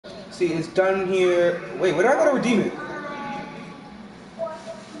see, it's done here. Wait, where do I go to redeem it?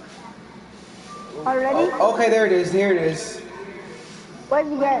 Already? Oh, okay, there it is. Here it is. What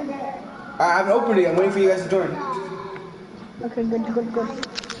did you get? I haven't opened it. I'm waiting for you guys to join. Okay, good.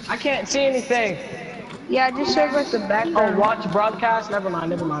 I can't see anything. Yeah, I just showed like the Oh, background. watch broadcast. Never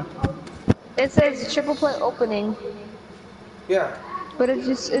mind. It says triple play opening, Yeah. but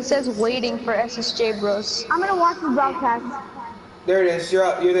it says waiting for SSJ Bros. I'm gonna watch the broadcast. There it is. You're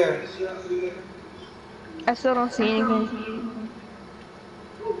up. You're there. I still don't see anything.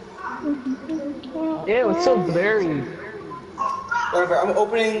 Ew, it's so blurry. Whatever. I'm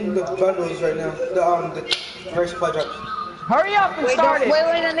opening the bundles right now. The very supply drops. Hurry up and start it. Wait,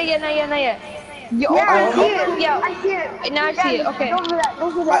 not yet. You I see it. it. I see it. Now I see it. Okay. Go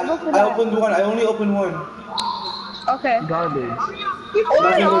for that. I opened one. I only opened one. Okay. Garbage. You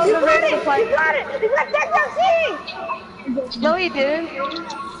got it. You got that No, he didn't.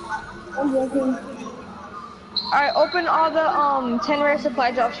 I'm joking. Alright, open all the 10 rare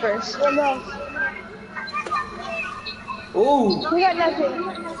supply drops first. Ooh. We got nothing.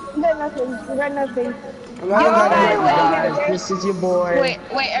 I'm not gonna Guys, this is your boy. Wait,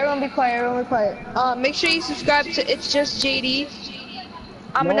 everyone be quiet. Make sure you subscribe to It's Just JD.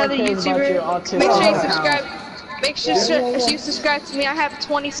 I'm No one another cares about your YouTuber. autism Make sure you account. subscribe. Make sure you subscribe to me. I have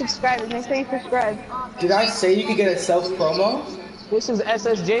 20 subscribers. Make sure you subscribe. Did I say you could get a self promo? This is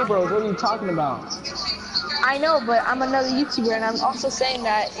SSJ Bros. What are you talking about? I know, but I'm another YouTuber, and I'm also saying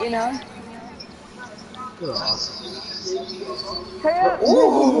that, you know.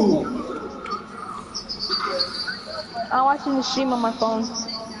 Ooh. I'm watching the stream on my phone.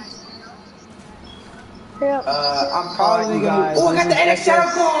 I'm probably gonna. guys, Oh, I got the NX this is Shadow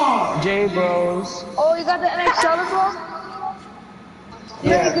Claw! J Bros. Oh, you got the NX Shadow Claw?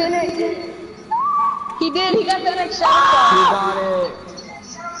 Yeah. He did. He got the NX Shadow You Claw. got it.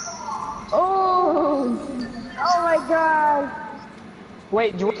 Oh my god.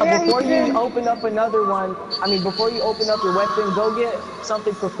 Wait, before you open up another one, before you open up your weapon, go get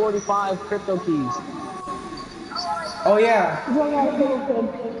something for 45 crypto keys. Oh yeah.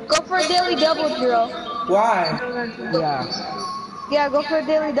 Go for a daily double, Jiro. Why? Yeah. Yeah, go for a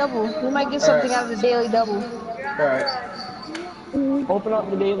daily double. You might get something out of the daily double. Alright. Open up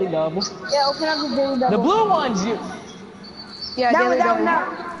the daily double. Yeah, open up the daily double. The blue ones, you. Yeah, daily double.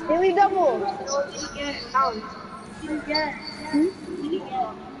 Daily double.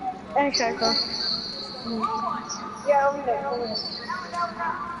 Exactly. Yeah, over there.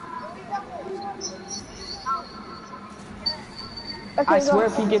 Okay, I swear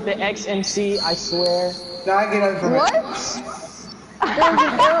if you get the XMC, I swear. Now I get it from What? it.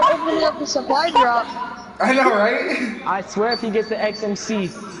 They're opening up the supply drop. I know, right? I swear if you get the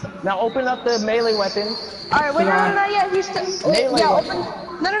XMC. Now open up the melee weapon. Alright, wait, no, yeah, he's still. Wait, Melee yeah, weapon.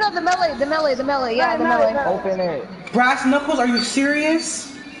 open. No, the melee. Yeah, the melee. Open it. Brass Knuckles, are you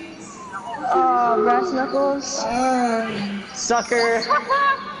serious? Brass knuckles. Sucker.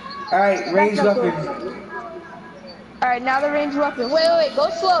 Alright, ranged weapon. Alright, now the ranged weapon. Wait, go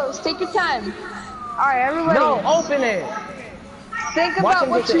slow. Let's take your time. Alright, everybody. No, open it. Think Watch about him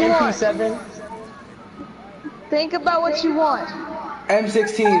what get the you want. MP7. Think about what you want.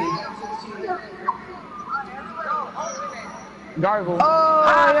 M16. Gargle. Oh,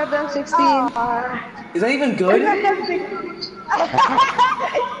 I got them 16. Is that even good? You got them 16.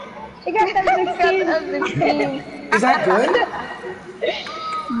 Is that good?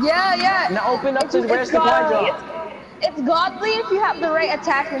 Yeah. Now open up the rare supply drop. It's godly if you have the right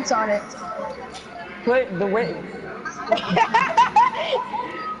attachments on it. Put the rare.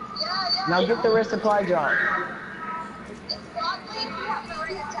 Now get the rare supply drop.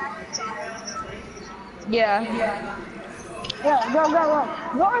 Yeah. Yeah, go.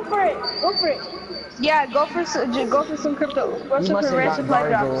 Go for it. Yeah, go for some crypto. Go You for must rare have got supply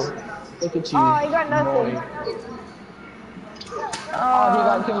Gargle. drops. Look at you. Oh, you got nothing. Boy. Oh, he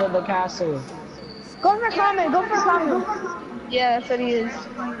got King of the Castle. Go for comment. Yeah, that's what he is.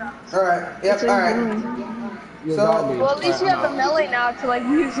 Alright, yep, alright. You're So- garbage. Well, at least we have the melee now to like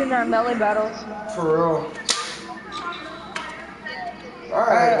use in our melee battles. For real.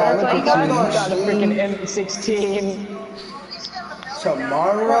 Alright, that's why you got You got a freaking M16.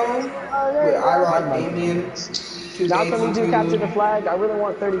 Tomorrow with Iron Damien. Now can we do capture the flag? I really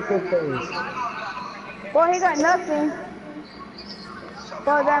want 30 cryptos. Well, he got nothing.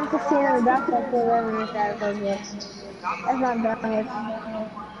 Well, I'm 16 in the backpack for 11 yet. That's not done yet.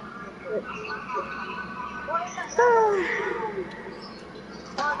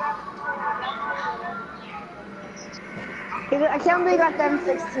 I can't believe I got them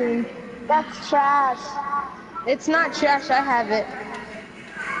 16. That's trash. It's not trash. I have it.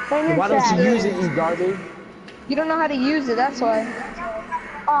 In your Why don't chat. you use it, you garbage? You don't know how to use it, that's why.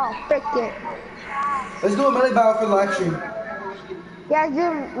 Oh, frick it. Let's do a melee battle for the live stream. Yeah,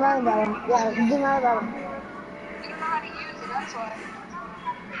 do melee battle. Yeah, do melee battle.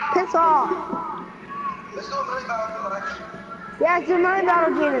 Piss off. Let's do a melee battle for the live stream. Yeah, do melee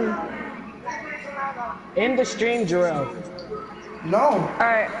battle, Jaden. In the stream, Jarrell. No.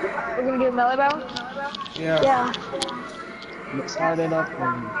 Alright, we're gonna do a melee battle? Yeah. Yeah. Let's start it up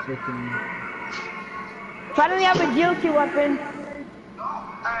and freaking. Finally have a guilty weapon.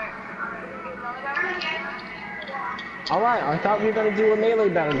 Alright, I thought we were gonna do a melee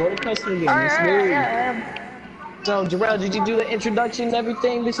battle. Go to custom game. Let's Alright, move. yeah. So, Jarrell, did you do the introduction and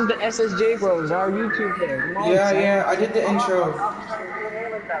everything? This is the SSJ Bros, our YouTube page. Come on, Yeah, son. yeah. I did the intro.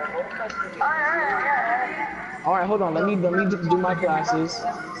 Alright, hold on. Let me do my classes.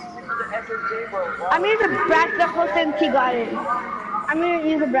 I'm using the brass knuckle since he got it. I'm gonna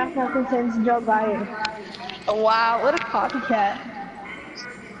use the brass knuckle since Joe got it. Oh, wow, what a copycat.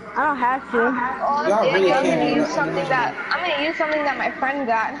 I don't have to. Y'all really I'm can't gonna do use that. something that my friend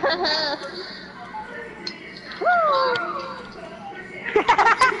got.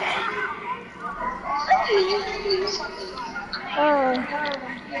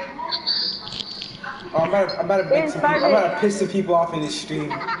 Oh, I'm about to piss some people off in this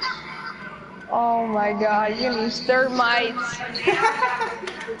stream. Oh my god, you're gonna use thermites.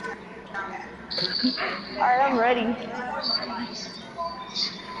 Alright, I'm ready.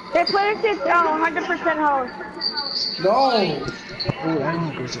 They put it to 100% host. No. Oh, that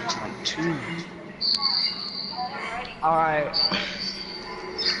one goes up to like 2. Alright.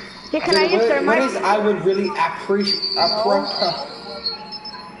 Yeah, can I use What thermite? is I would really appreciate?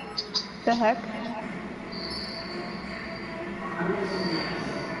 The heck?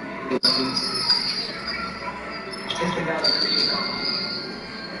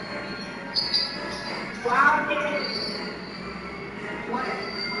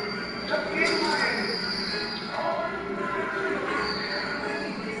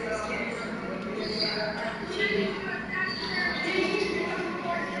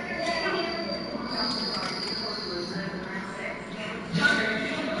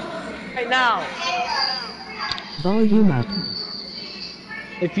 Right now. Volume up.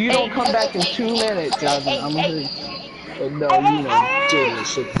 If you don't come back in 2 minutes, Jasmine, I'm gonna. No, you know, Jalen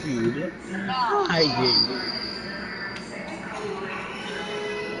Shakir. Hi, Jalen.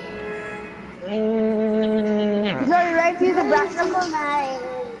 So you ready to use the brass knuckle?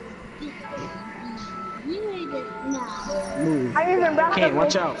 Move. I'm using brass Hey, knuckle.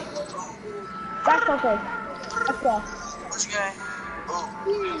 watch out. Brass knuckle. Let's go.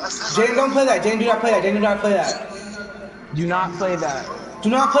 Jane, don't play that. Jane, do not play that. Jane, do not play that. Do not play that. Do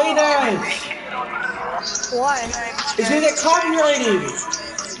not play that. Why? It's gonna get copyrighted.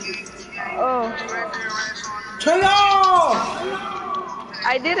 Oh. Turn it off.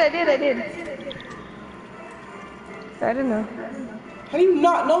 I did. I don't know. How do you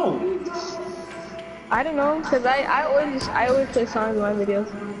not know? I don't know, cause I always play songs in my videos.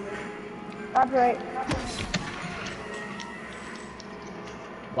 That's right.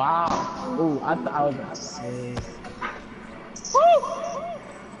 Wow. Ooh, I thought I was about to say.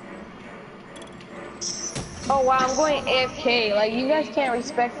 Oh wow, I'm going AFK. Like you guys can't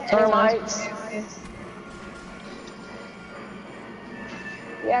respect Termites.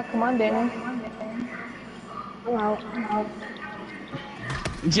 Yeah, come on, Daniel. I'm out.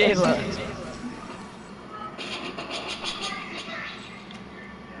 Jayla.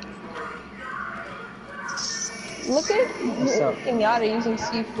 Look at What's up? Kenyatta using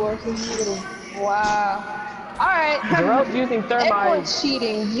C4. Little, wow. All right. Jarrell's using thermites. Everyone's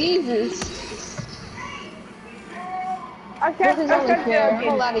cheating. Jesus. I This is only fair. A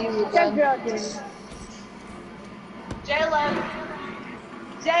whole lot of users. Jalen.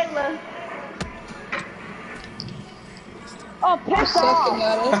 Oh, piss Suck off.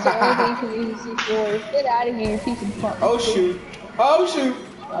 Kenyatta. That's the only thing you can use C4. Get out of here, you piece of fuck. Oh shoot. Oh shoot.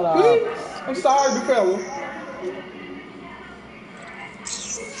 I'm sorry, big fella.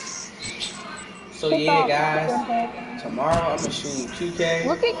 So yeah, guys. Tomorrow I'm gonna stream 2K.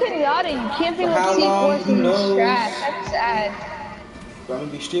 Look at Kenyatta. You can't be For with how long, C4 who and knows? trash. That's sad. So I'm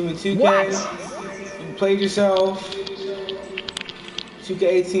gonna be streaming 2K. What? You played yourself.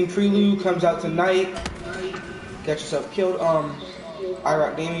 2K18 Prelude comes out tonight. Get yourself killed.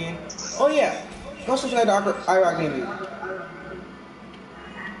 IROC Damien. Oh yeah. Go subscribe to IROC Damien.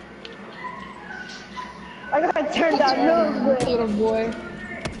 I gotta turn that real good. Little boy.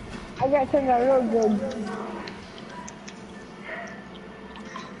 I gotta turn that real good.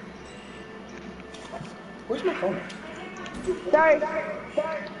 Where's my phone? Sorry.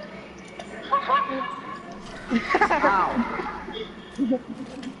 Ow.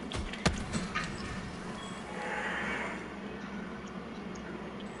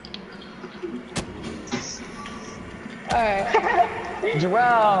 Alright.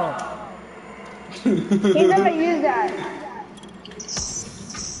 Jarrell. He's never used that.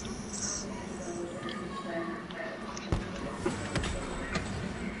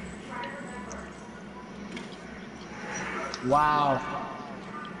 Wow.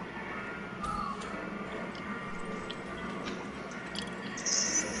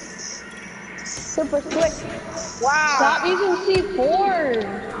 Super slick. Wow. Stop using C4.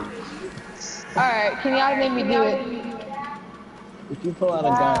 Alright, Kenyatta made me do it. If you pull out a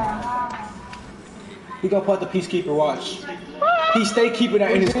gun. He gonna put the Peacekeeper, watch. He stay keeping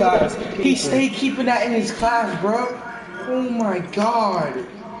that in his class. He stay keeping that in his class, bro. Oh my god.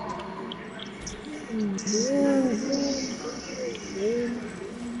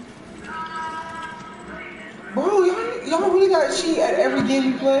 Bro, y'all really gotta cheat at every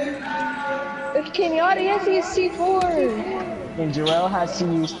game you play? If Kenyatta has to use C4. And Jarrell has to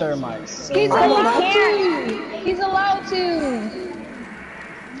use thermites. He's I allowed can't. to. He's allowed to.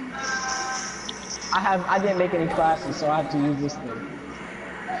 I didn't make any classes, so I have to use this thing.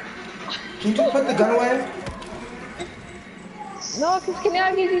 Can you just put the gun away? No, because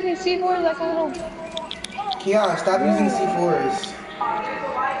Kenyatta is using C4 like a little. Kiana, stop using C4s.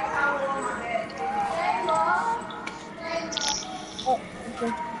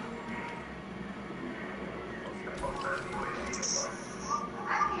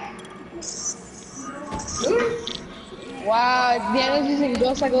 Wow, Daniel's using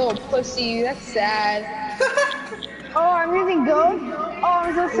Ghost like a little pussy. That's sad. Oh, I'm using Ghost? Oh,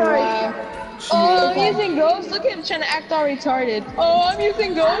 I'm so sorry. Wow. Oh, I'm using Ghost. Look at him trying to act all retarded. Oh, I'm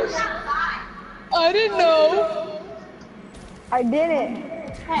using Ghost. I didn't know. I did it.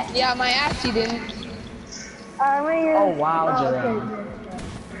 Yeah, my ass you didn't. I'm gonna use... Oh wow, Jarrell.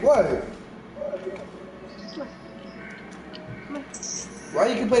 What? Why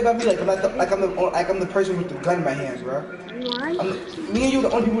you can play by me like I'm the person with the gun in my hands, bro? Me and you are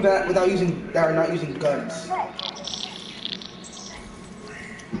the only people that are not using guns.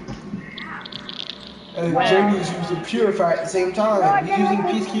 And Jamie's using Purifier at the same time. He's using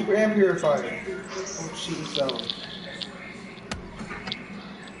Peacekeeper and Purifier. Oh, cheating so.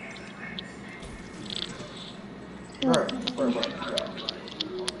 Bro.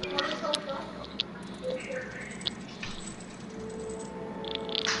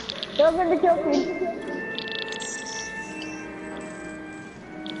 Don't get the kill feed.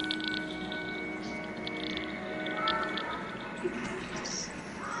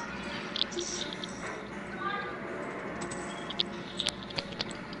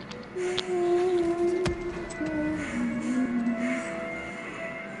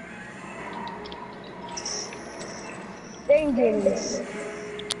 Dangerous.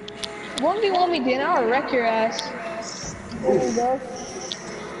 1v1 me, Dan. I'll wreck your ass. There you go.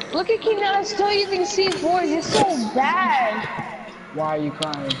 Look at Kenyatta still using C4. He's so bad. Why are you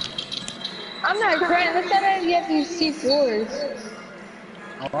crying? I'm not crying. Look at how you have to use C4s.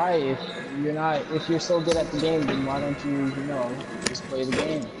 Alright, if you're so good at the game, then why don't you just play the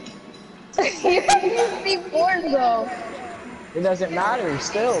game? You have to use C4s though. It doesn't matter,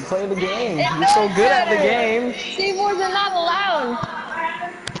 still, play the game. You're so good at the game. C4s are not allowed.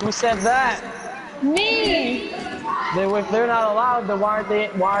 Who said that? Me. Then if they're not allowed, then why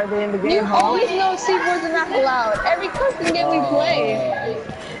are they in the game, You huh? always know C4s are not allowed. Every custom game we play.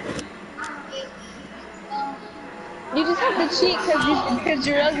 You just have to cheat because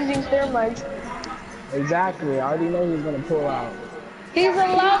Jarrell's using thermites. Exactly, I already know he's gonna pull out. He's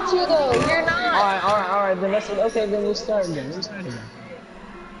allowed to though, you're not. Alright, then then we'll start again.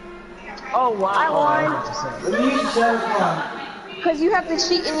 Oh wow. I won. Let me use the shotgun. Because you have to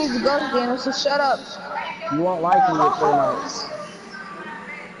cheat and use the ghost, Daniel, so shut up. You won't like me with thermites.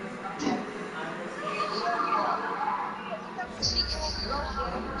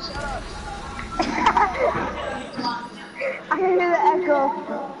 I can hear the echo.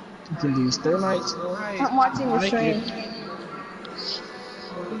 You can use thermites. I'm watching the stream.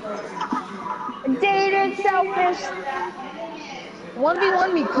 Dated, selfish.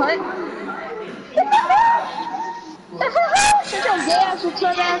 1v1 me, cunt. Shut your gay ass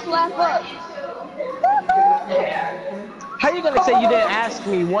return ass laugh up. How you gonna say you didn't ask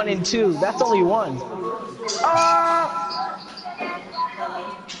me 1 and 2? That's only 1.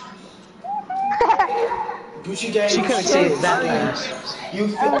 Gucci gang. She couldn't say it that fast. You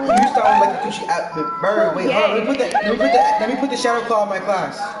sound like Gucci at the bird. Wait, hold on. Let me put the shadow claw in my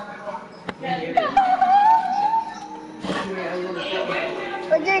class.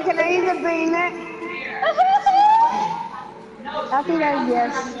 Okay, can I use a bayonet? I think that's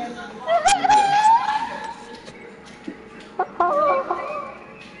yes.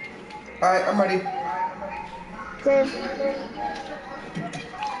 Alright, I'm ready. Dave,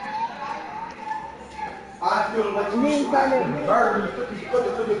 I feel like Dean started.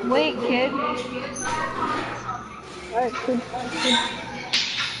 Wait, kid. Alright, good.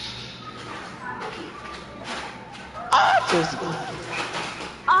 Autism.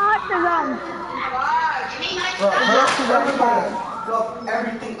 Bro, fuck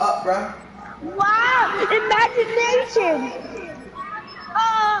everything up, bro. Wow, imagination.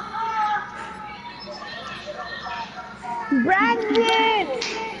 Brandon.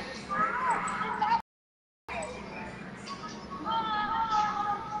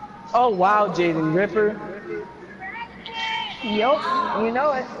 Oh wow, Jaden Ripper. Yup, you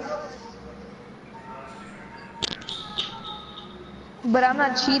know it. But I'm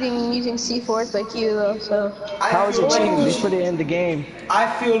not cheating using C4s like you though, so. How is it cheating? They put it in the game. I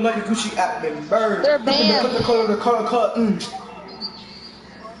feel like a Gucci at the bird. They're banned. The color.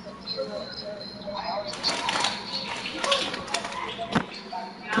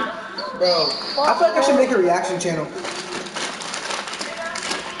 Bro, I feel like I should make a reaction channel.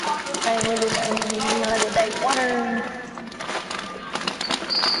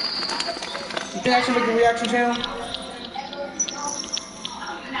 You think I should make a reaction channel?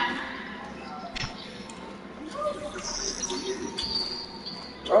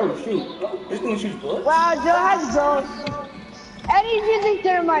 Oh shoot, this thing shoots bullets? Wow, Joe has ghosts. And he's using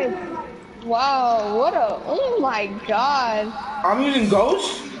thermite. Wow, what a, oh my god. I'm using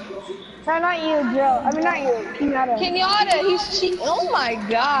ghosts? No, not you, Joe. I mean, not you. Kenyatta. Kenyatta, he's cheating. Oh my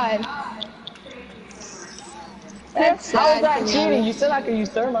god. That's How is sad, that Kenyatta. cheating? You said I could use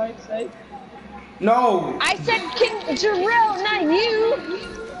thermites, right? No. I said Jarrell, not you.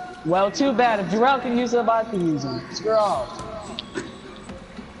 Well, too bad. If Jarrell can use them, I can use them. Screw off.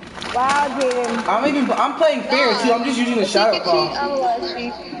 Wow, Jaden. I'm playing fair too. I'm just using the shadow Cheat, claw. I'm allowed to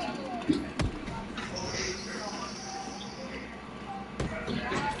cheat.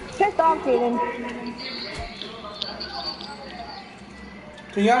 Pissed off, Jaden.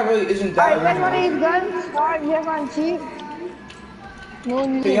 Kenyatta really isn't that Alright, you guys want to original. use guns? Alright, you guys want to cheat? No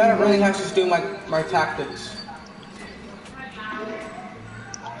one uses Kenyatta really guns. has to steal my tactics.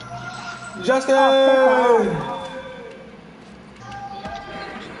 Justin!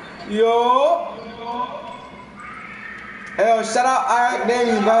 Yo! Hell, shout out Iraq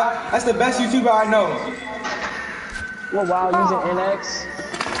Davies, bro. That's the best YouTuber I know. Well, wow, using NX.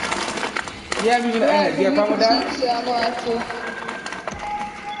 Yeah, I'm using the NX. You have a problem with that? Yeah, I'm allowed to.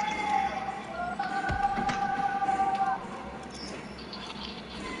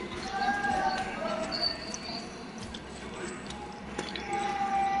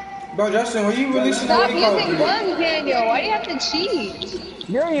 Bro, Justin, were you releasing Stop the Call of using Duty? guns, Daniel. Why do you have to cheat?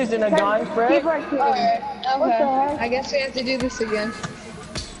 You're using a gun, Fred. People are cheating. Alright, What the okay. heck? I guess we have to do this again.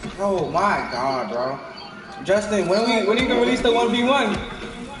 Oh my god, bro. Justin, when are you gonna release the 1v1?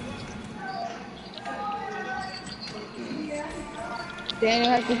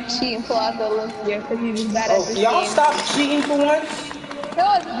 Daniel has to cheat and pull out the Olympia because he's just bad at Oh, this y'all game. stop cheating for once?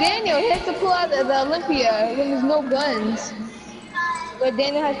 No, it's Daniel. He has to pull out the Olympia when there's no guns. But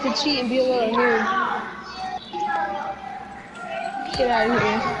Daniel has to cheat and be a little noob. Get out of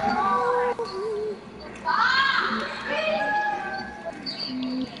here.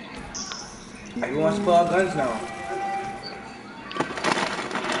 Everyone wants to pull out guns now.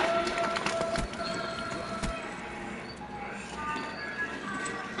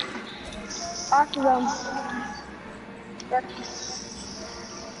 Autism.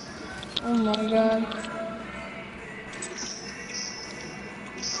 Oh my god.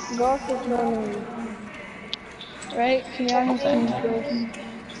 Ghost is running. Right? Can y'all have some ghosts?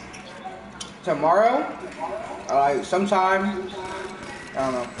 Tomorrow? Like sometime. I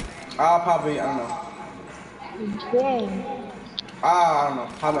don't know. I don't know. Dang. I don't know.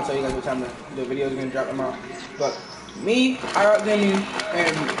 How about I tell you guys what time the video is gonna drop tomorrow? But me, IR Gaming,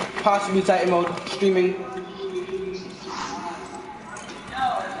 and possibly Titan Mode streaming.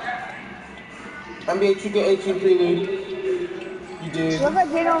 NBA 2K18 Prelude. You did. Look at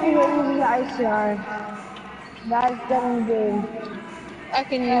Jaden over here using the ICR. That's done game. I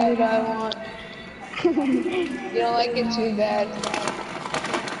can use what I want. You don't like it too bad.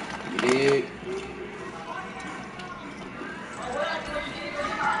 You did.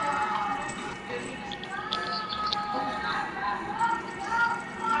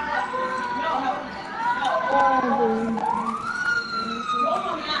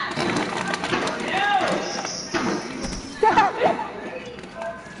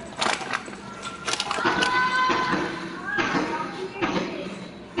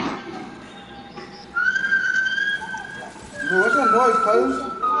 cuz.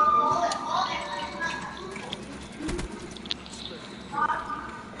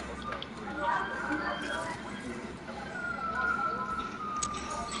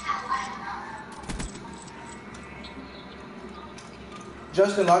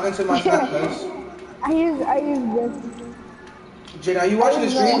 Justin, log into my Snap, cuz. I use this. Jen, are you watching the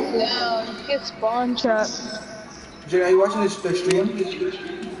stream? No, get spawn trap. Jen, are you watching the stream?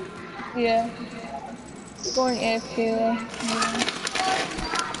 Yeah. Going AFK though.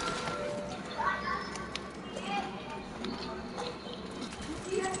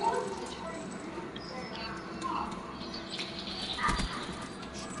 Yeah.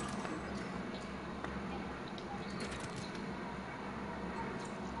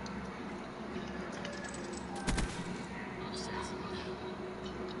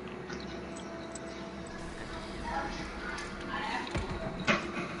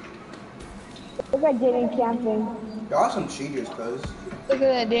 Look at Jaden camping. Y'all some cheaters, cuz. Look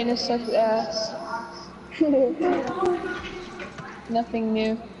at that, Dana sucks ass. Nothing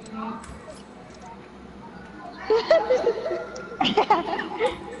new.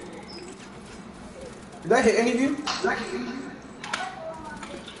 Did that hit any of you?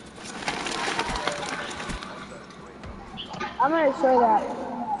 I'm gonna show that.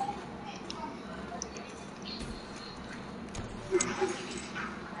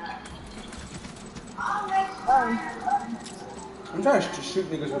 I'm trying to shoot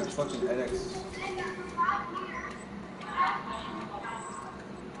niggas with fucking NX.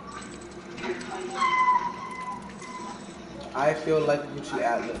 I feel like Gucci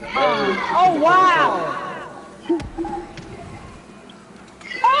Atlas. Oh wow!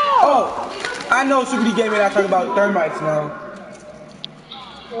 Oh! I know Super D Gaming. I talk about thermites now.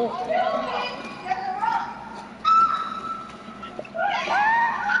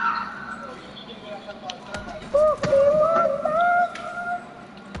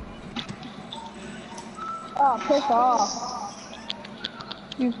 Oh, piss off.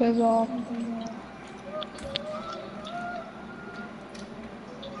 You piss off.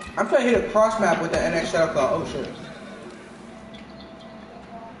 I'm trying to hit a cross map with the NX Shadow Claw. Oh shit.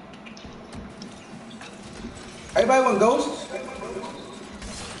 Everybody want ghosts?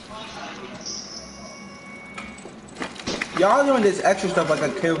 Y'all doing this extra stuff like a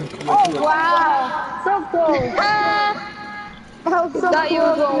kill. Oh wow! So close. That was so Thought you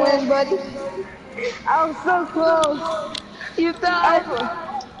were close, gonna win, man. buddy. I was so close. You thought.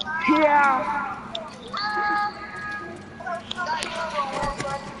 Yeah.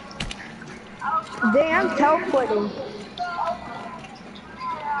 Dang, I'm teleporting.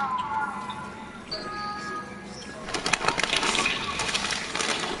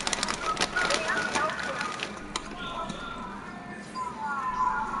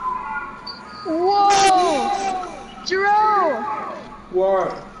 Whoa! Jerome!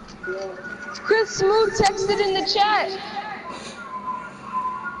 What? Chris Smooth texted in the chat.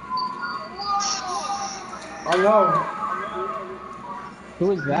 I know. Who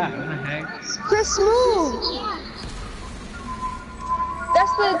is that? What the heck? Chris Smooth!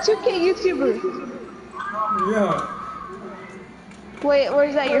 That's the 2K YouTuber. Yeah. Wait,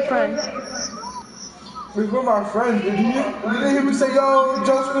 where's that your friend? We were my friends. Did you hear me say, yo,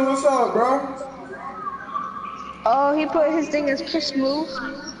 Justin, what's up, bro? Oh, he put his thing as Chris Smooth.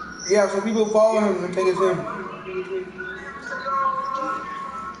 Yeah, so people follow him and think it's him.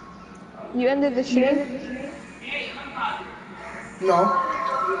 You ended the stream? No.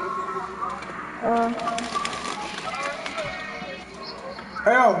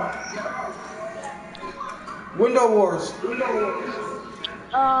 Hey, yo. Window Wars.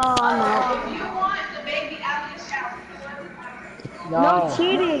 Oh no. No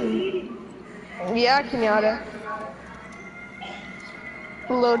cheating. Yeah, Kenyatta.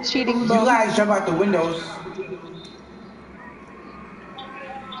 A little cheating You bum. guys jump out the windows.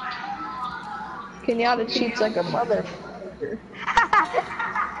 Kenyatta cheats like a mother.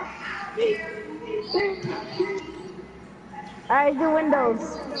 Alright, do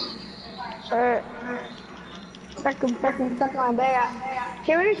windows. Alright. Stuck my bag.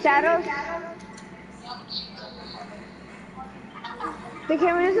 Can we do shadows?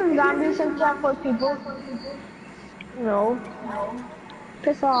 Can we do some zombies and stuff for people? No.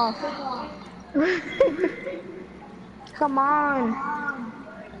 Piss off. Come on.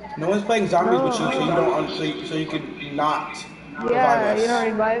 No one's playing zombies with you, so you don't, so you can not. Yeah, you don't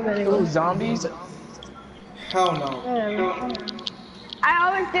revive anyone. Those zombies? Hell no. I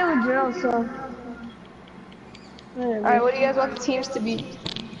always stay with drill, so. Alright, what do you guys want the teams to be?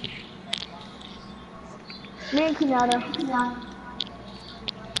 Me and Kenyatta.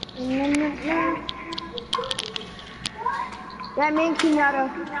 Yeah, me and Kenyatta.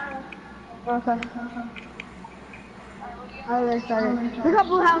 Okay. Alright, started. Pick up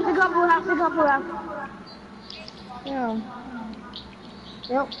blue house, pick up blue house, pick up blue house. Yeah.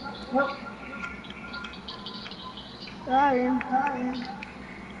 Yep. Sorry.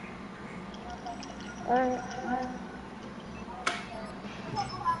 Alright.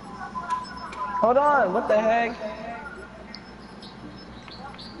 Hold on, what the heck?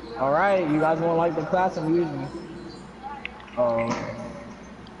 Alright, you guys won't like the class I'm using. Oh.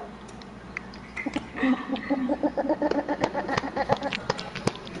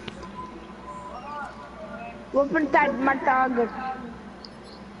 Open that my target.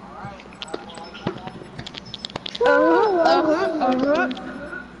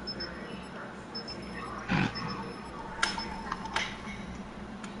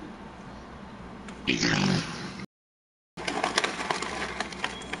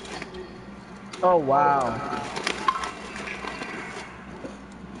 Oh wow.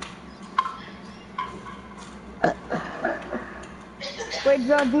 Wait,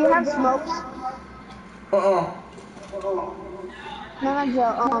 Joe, do you have smokes? Uh-uh. No, Joe,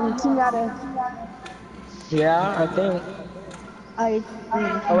 Kenyatta. Yeah, I think.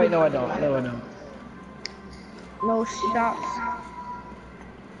 Oh wait, no I don't. No I don't. No shots.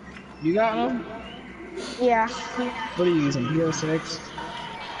 You got them? Yeah. What are you using? PO6?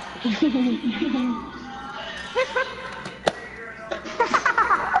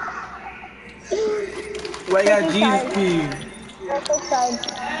 Well, I got Jesus P. Switch sides.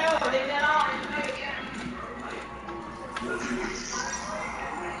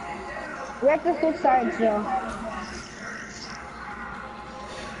 We have to switch sides, Joe.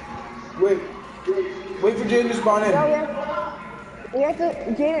 Wait for Jaden to spawn in. Joe, we have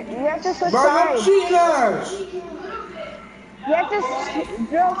to switch Bro, you're sides. cheating us. You have to,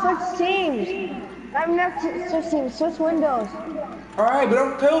 Joe, switch teams. I'm not switch teams, switch windows. Alright, but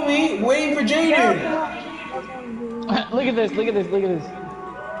don't kill me. Waiting for Jaden. Look at this, look at this, look at this.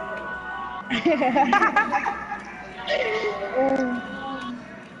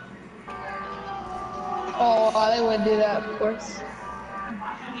 Oh, they would do that, of course.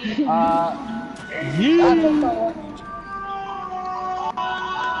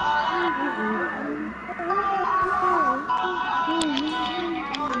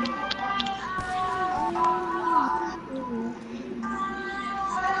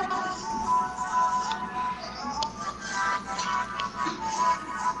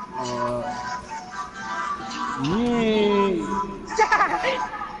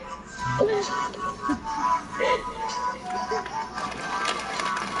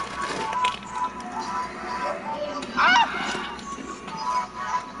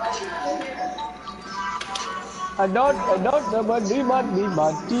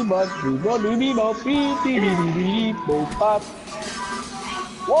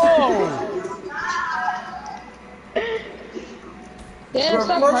 Whoa! Damn, Bro,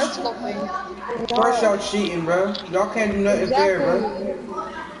 stop first- hard scoping. First y'all cheating, bro. Y'all can't do nothing fair, bro.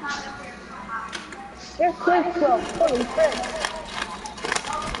 You're quick, Joe. Holy frick.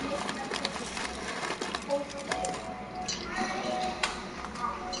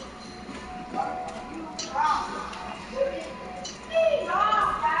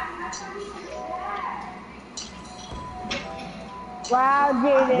 Wow,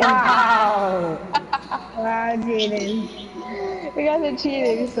 Jaden. Wow! Wow, Jaden. You guys are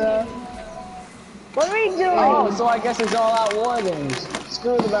cheating, so. What are we doing? Oh, so I guess it's all out war then.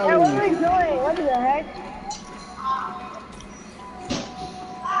 Screw the Yeah, what are boundaries. we doing? What the heck?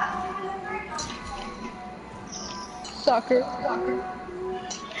 Sucker.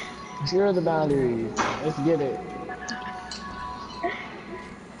 Screw the boundaries. Let's get it.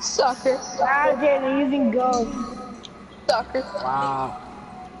 Sucker. Wow, Jaden, using ghosts. Sucker. Wow.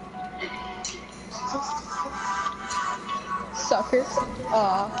 Sucker.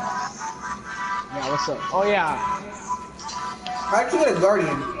 Yeah, what's up? Oh yeah. How'd you get a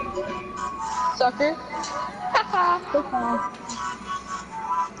guardian? Sucker. Haha.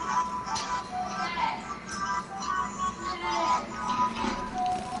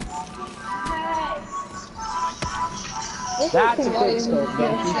 That's a quick scope.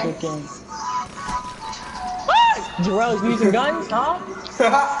 Don't you freaking. What? Jarrell's using guns, huh?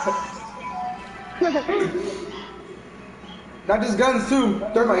 Not just guns too,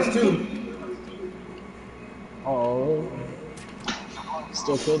 thermites too. Oh.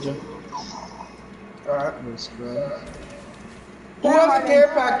 Still killed you. Alright. Little scrub. Who has a care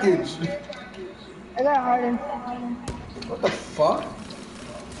package? I got Harden. What the fuck?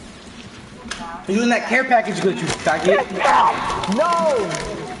 You're using that care package glitch, you faggot. No!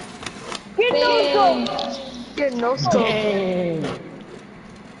 Get no Dang. scope. Get no scope. Dang.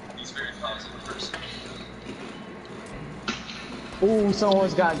 Ooh,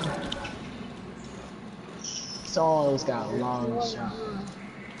 someone's got a long shot.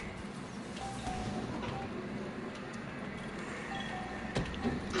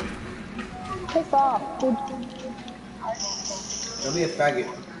 Piss off, dude. Don't be a faggot.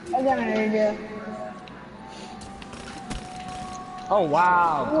 I got an idea. Oh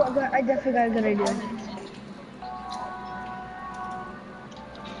wow. Ooh, I definitely got a good idea.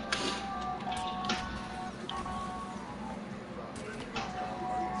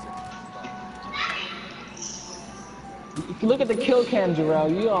 If you look at the kill cam, Jarrell,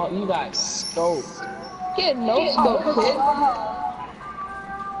 you got scoped. Get no scope, kid.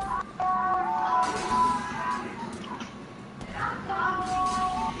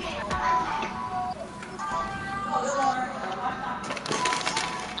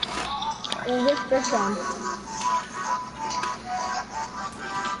 And this first one.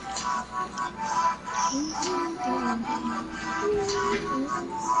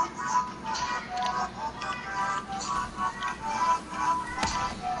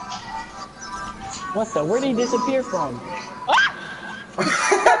 What the? Where did he disappear from?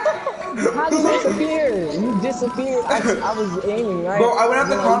 How did you disappear? You disappeared. I was aiming, right? Bro, I went out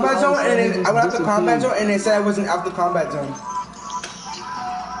the No, combat you zone and honestly then just I went out the combat disappeared. zone and they said I wasn't out the combat zone.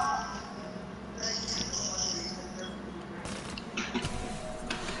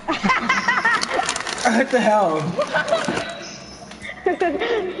 What the hell?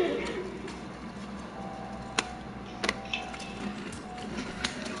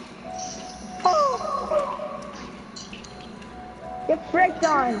 Get fricked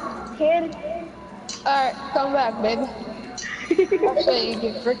on, kid. Alright, come back, baby. I'll show you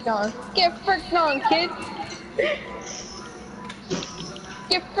get fricked on. Get fricked on, kid.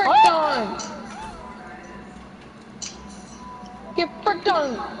 Get fricked on. Get fricked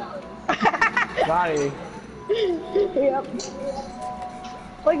on. Got it. Yep.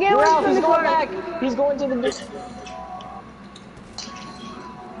 Well, get away Ralph, from he's the going corner. back. He's going to the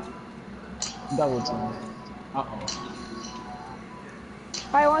double team. Uh-oh.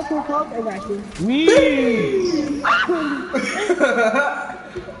 I want some smoke. I got you. Wee!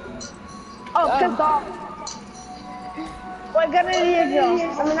 Oh, pissed off. Well, I got an idea, Joe.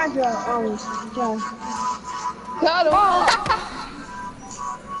 I mean, not Joe. Joe. Got him.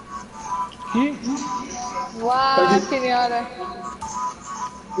 Wow, Kenyatta.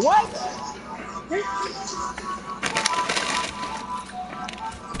 What?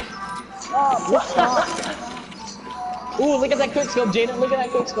 Oh, pissed off. Ooh, look at that quick scope, Jaden. Look at that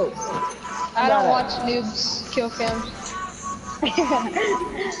quick scope. I don't watch noobs kill cams.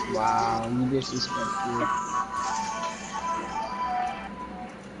 Wow, you disrespectful.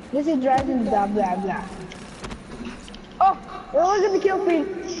 This is driving blah blah blah. Oh, look at the kill feed.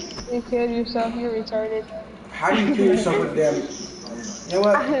 You killed yourself, you're retarded. How do you kill yourself with them? You know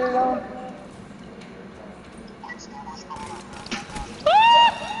I what? don't know.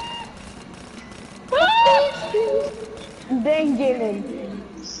 Dang, Jalen.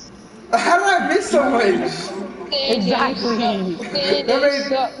 How did I miss so much? Exactly.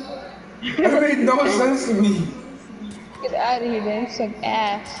 That made no sense to me. Get out of here, man. You suck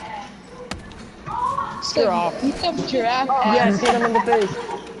ass. Screw off. You suck giraffe Yes, ass. hit him in the face.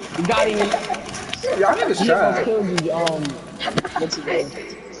 You got him. Y'all need to He almost try. killed you. What's his name?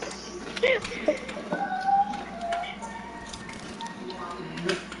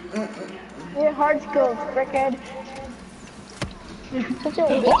 You're hard skill, frickhead. Put your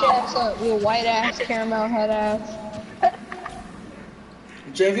bitch ass up, you white ass, caramel head ass.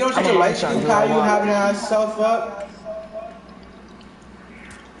 Jay, if you don't shut your light skin power, you having yourself up.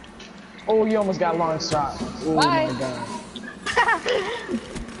 Oh, you almost got long shot. Oh Bye. my god.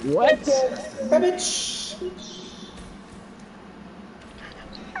 What? That bitch.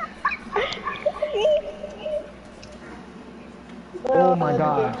 Oh my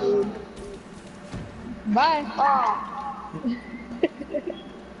god. Bye. Oh,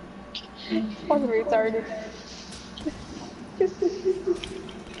 Fucking retarded.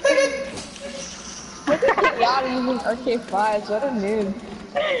 Look at Kenyatta using RK5s, what a noob.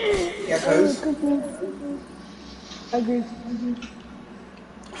 Yeah, cuz. agree.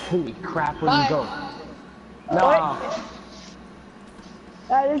 Holy crap, where'd Bye. you go? Nah.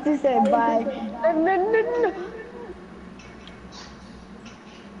 Let's just say bye.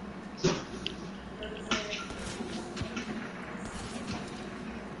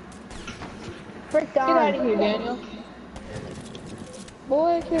 Frick Get out of on. here, Daniel.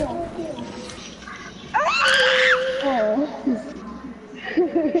 Boy, kill him. Oh.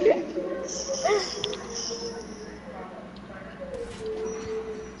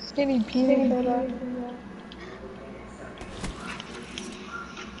 Skinny peanut butter.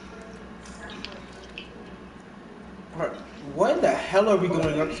 What in the hell are we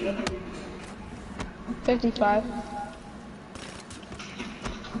going up to? 55.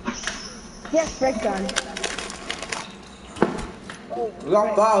 Yes, break gun.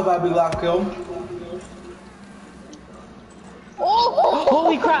 Locked out, baby, lock kill. Oh!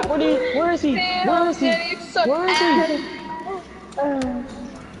 Holy crap! Where is he? Where is he? Where is he?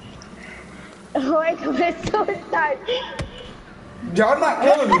 Oh, I commit suicide. Y'all not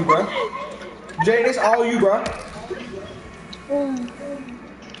killing me, bro. Jay, that's all you, bro.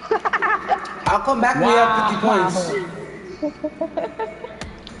 I'll come back when you have 50 points.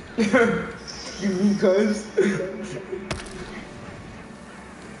 You mean cuz?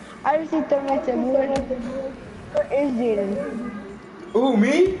 I just see termites everywhere. Where is Jaden? Ooh,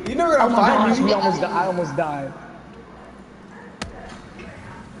 me? You never gonna Oh my find gosh, me. I almost died.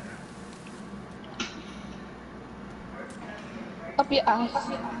 Up your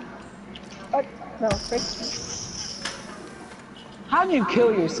ass. Oh, no, frick. How do you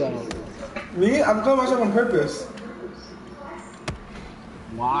kill yourself? Me? I'm killing myself on purpose.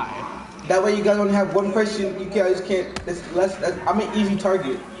 Why? That way you guys only have one person, you guys can't, I'm an easy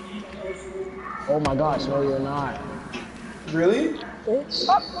target. Oh my gosh, no you're not. Really? You're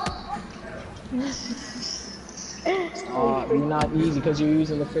not easy because you're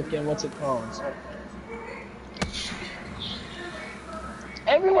using the freaking, what's it called?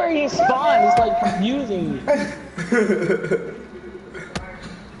 Everywhere you spawn is like confusing me.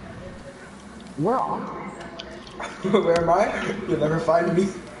 Where are you? Where am I? You'll never find me.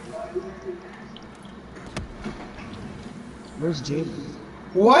 Where's Jaden?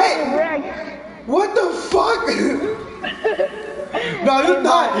 What? What the fuck? No, you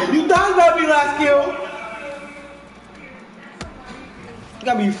thought about me last kill. You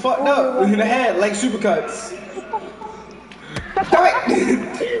got me fucked up in the head like supercuts.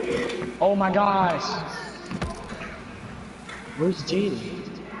 Oh my gosh. Where's Jaden?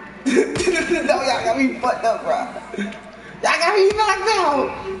 No, y'all got me fucked up, bro. Y'all got me knocked out.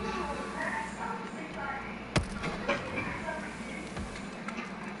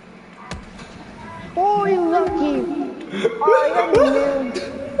 Oh, you lucky. Oh,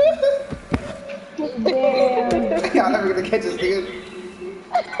 you damn. Y'all never gonna catch us, nigga.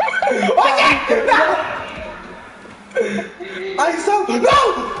 Oh, yeah! No! I saw. No!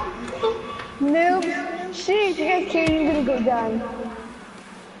 Noob. Sheesh, you guys can't even go down.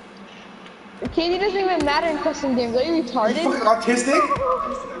 Katie doesn't even matter in custom games. Are you You retarded? fucking autistic?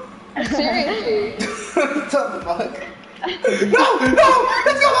 Seriously. What the fuck? No! No!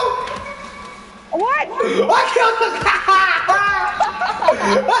 Let's go! What? I killed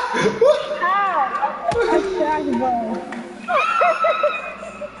How? A trash ball.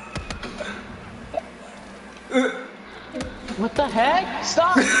 What the heck?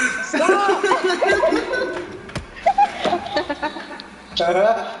 Stop! Stop!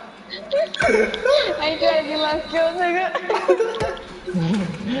 I ain't trying to be last kill, nigga.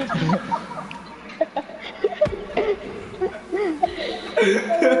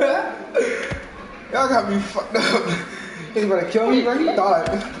 Y'all got me fucked up. He's gonna kill me, bro. You thought.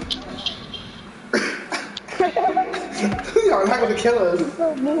 Y'all not gonna kill us.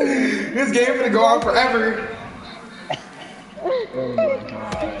 This game gonna go on forever. Oh my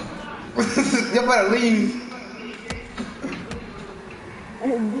god. You better leave.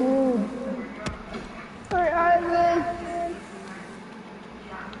 Dude. Where are they?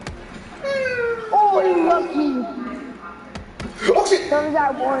 Oh, you lucky. Oh shit! What was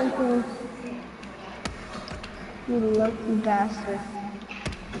that warranty? You lucky bastard.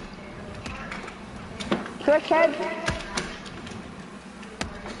 Crickhead.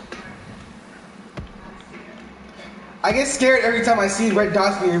 I get scared every time I see red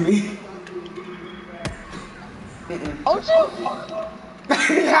dots near me. Oh, shoot!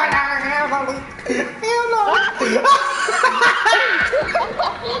 Hell no!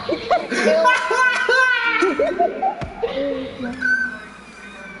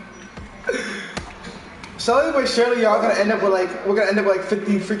 Slowly but surely, y'all gonna end up with we're gonna end up with like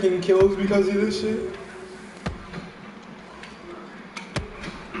 50 freaking kills because of this shit.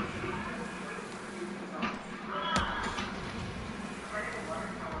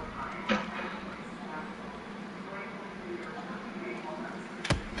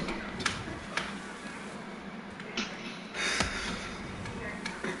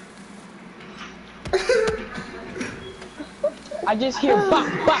 I just hear bop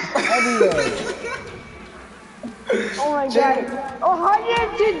bop everywhere. Oh my god.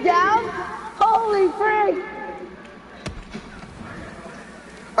 102 down? Holy frick.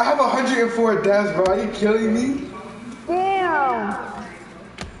 I have 104 deaths, bro. Are you killing me? Damn.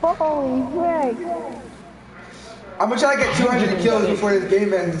 Holy frick. I'm gonna try to get 200 kills before this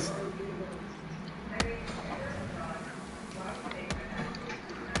game ends.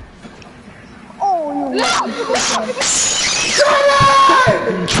 Oh, you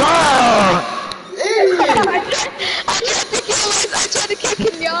Idiot! I tried to kill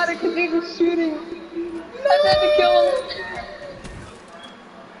Kenyatta because he was shooting. I tried to kill him.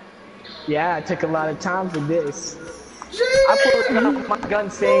 Yeah, it took a lot of time for this. I pulled out my gun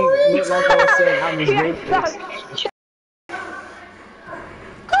saying, like I was saying, I was rapist.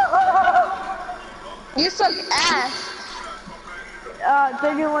 You suck ass.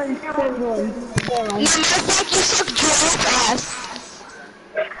 31, 31. No, matter of fact, you suck giraffe ass.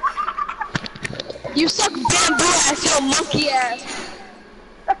 You suck bamboo ass, yo monkey ass.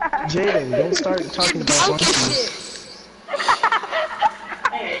 Jaden, don't start talking about Monkey monkeys.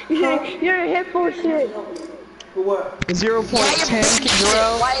 shit. You're a hippo shit. For what? 0.10,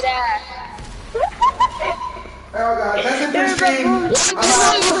 bro. White ass. Oh god, that's it for stream. You're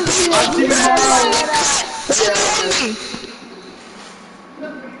I'll see you tomorrow.